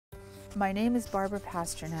My name is Barbara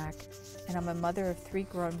Pasternak, and I'm a mother of 3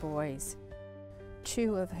 grown boys,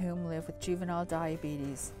 2 of whom live with juvenile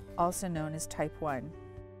diabetes, also known as type 1.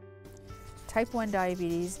 Type 1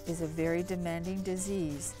 diabetes is a very demanding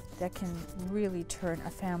disease that can really turn a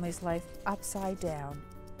family's life upside down.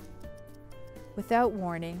 Without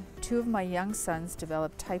warning, 2 of my young sons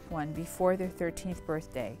developed type 1 before their 13th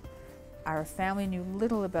birthday. Our family knew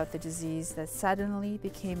little about the disease that suddenly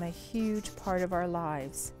became a huge part of our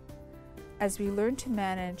lives. As we learned to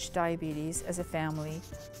manage diabetes as a family,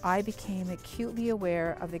 I became acutely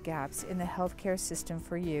aware of the gaps in the healthcare system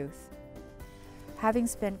for youth. Having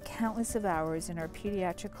spent countless of hours in our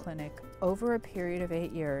pediatric clinic over a period of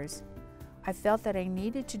 8 years, I felt that I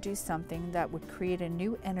needed to do something that would create a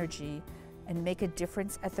new energy and make a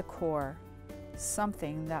difference at the core,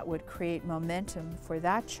 something that would create momentum for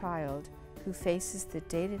that child who faces the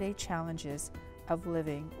day-to-day challenges of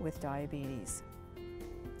living with diabetes.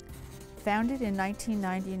 Founded in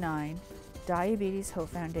 1999, Diabetes Hope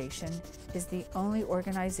Foundation is the only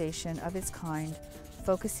organization of its kind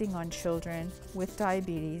focusing on children with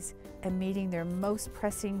diabetes and meeting their most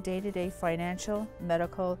pressing day-to-day financial,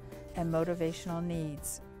 medical, and motivational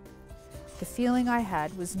needs. The feeling I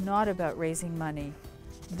had was not about raising money.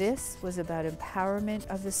 This was about empowerment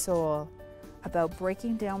of the soul, about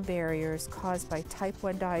breaking down barriers caused by type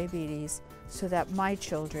 1 diabetes so that my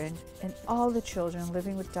children and all the children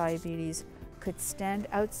living with diabetes could stand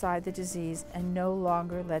outside the disease and no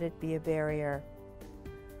longer let it be a barrier.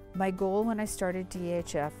 My goal when I started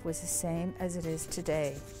DHF was the same as it is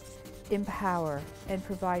today: empower and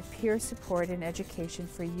provide peer support and education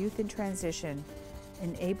for youth in transition,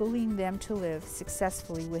 enabling them to live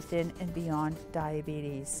successfully within and beyond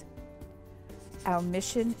diabetes. Our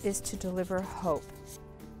mission is to deliver hope,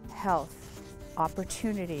 health,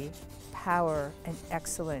 opportunity, power, and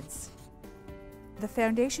excellence. The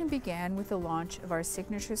foundation began with the launch of our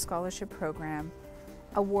signature scholarship program,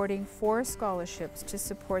 awarding 4 scholarships to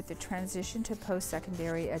support the transition to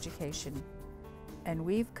post-secondary education. And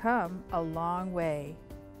we've come a long way.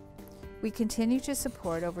 We continue to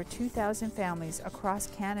support over 2,000 families across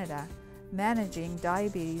Canada managing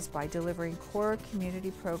diabetes by delivering core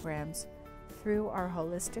community programs through our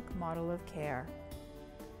holistic model of care.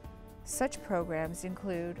 Such programs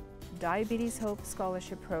include Diabetes Hope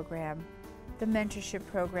Scholarship Program, the Mentorship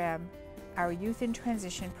Program, our Youth in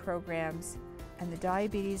Transition programs, and the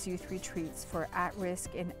Diabetes Youth Retreats for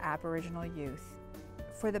at-risk and Aboriginal youth.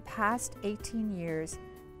 For the past 18 years,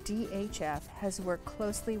 DHF has worked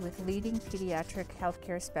closely with leading pediatric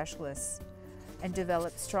healthcare specialists and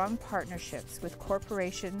developed strong partnerships with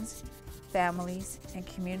corporations, families, and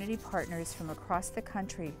community partners from across the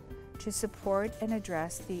country to support and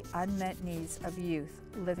address the unmet needs of youth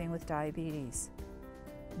living with diabetes.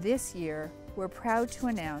 This year, we're proud to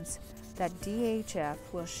announce that DHF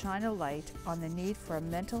will shine a light on the need for a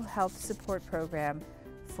mental health support program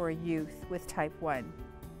for youth with type 1.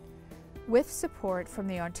 With support from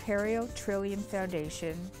the Ontario Trillium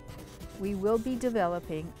Foundation, we will be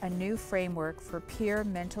developing a new framework for peer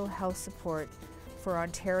mental health support for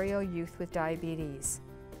Ontario youth with diabetes.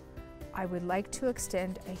 I would like to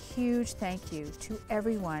extend a huge thank you to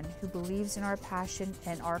everyone who believes in our passion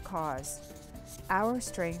and our cause. Our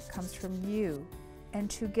strength comes from you, and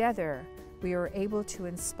together we are able to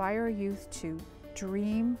inspire youth to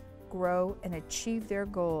dream, grow, and achieve their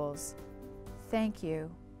goals. Thank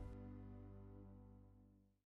you.